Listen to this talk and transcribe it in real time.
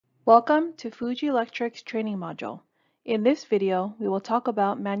Welcome to Fuji Electrics training module. In this video, we will talk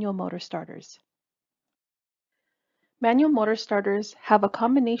about manual motor starters. Manual motor starters have a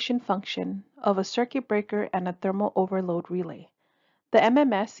combination function of a circuit breaker and a thermal overload relay. The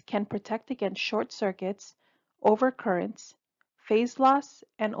MMS can protect against short circuits, overcurrents, phase loss,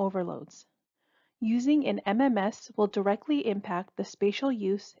 and overloads. Using an MMS will directly impact the spatial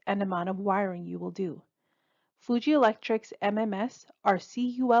use and amount of wiring you will do. Fuji Electric's MMS are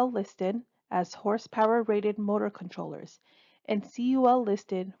CUL listed as horsepower rated motor controllers and CUL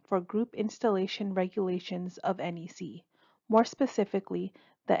listed for group installation regulations of NEC, more specifically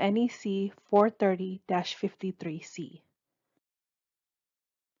the NEC 430-53C.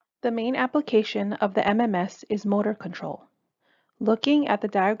 The main application of the MMS is motor control. Looking at the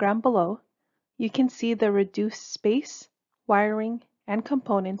diagram below, you can see the reduced space, wiring, and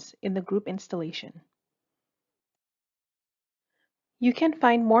components in the group installation. You can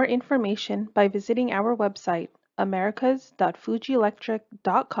find more information by visiting our website,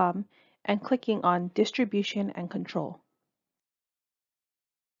 americas.fujielectric.com, and clicking on Distribution and Control.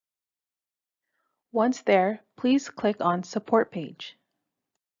 Once there, please click on Support page.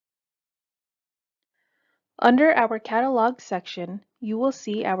 Under our Catalog section, you will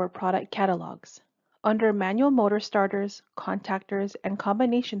see our product catalogs. Under Manual Motor Starters, Contactors, and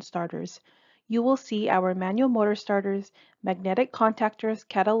Combination Starters, you will see our Manual Motor Starters Magnetic Contactors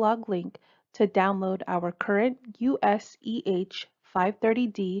catalog link to download our current US EH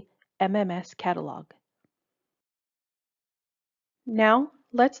 530D MMS catalog. Now,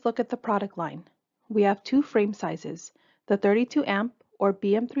 let's look at the product line. We have two frame sizes, the 32 amp or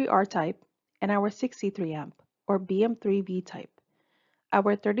BM3 R-type and our 63 amp or BM3 V-type.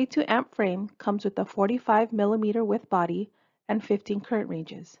 Our 32 amp frame comes with a 45 millimeter width body and 15 current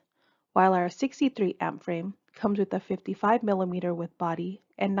ranges, while our 63 amp frame comes with a 55 millimeter width body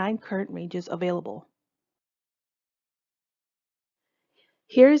and 9 current ranges available.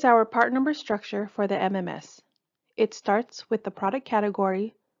 Here is our part number structure for the MMS. It starts with the product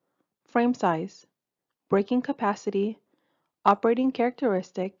category, frame size, braking capacity, operating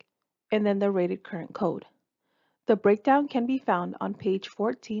characteristic, and then the rated current code. The breakdown can be found on page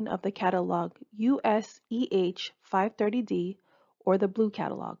 14 of the catalog US EH 530D or the blue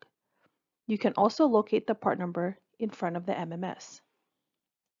catalog. You can also locate the part number in front of the MMS.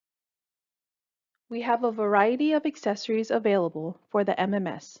 We have a variety of accessories available for the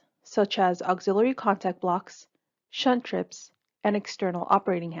MMS, such as auxiliary contact blocks, shunt trips, and external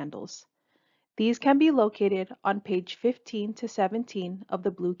operating handles. These can be located on page 15 to 17 of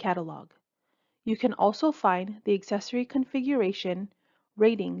the blue catalog. You can also find the accessory configuration,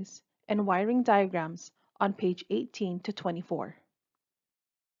 ratings, and wiring diagrams on page 18 to 24.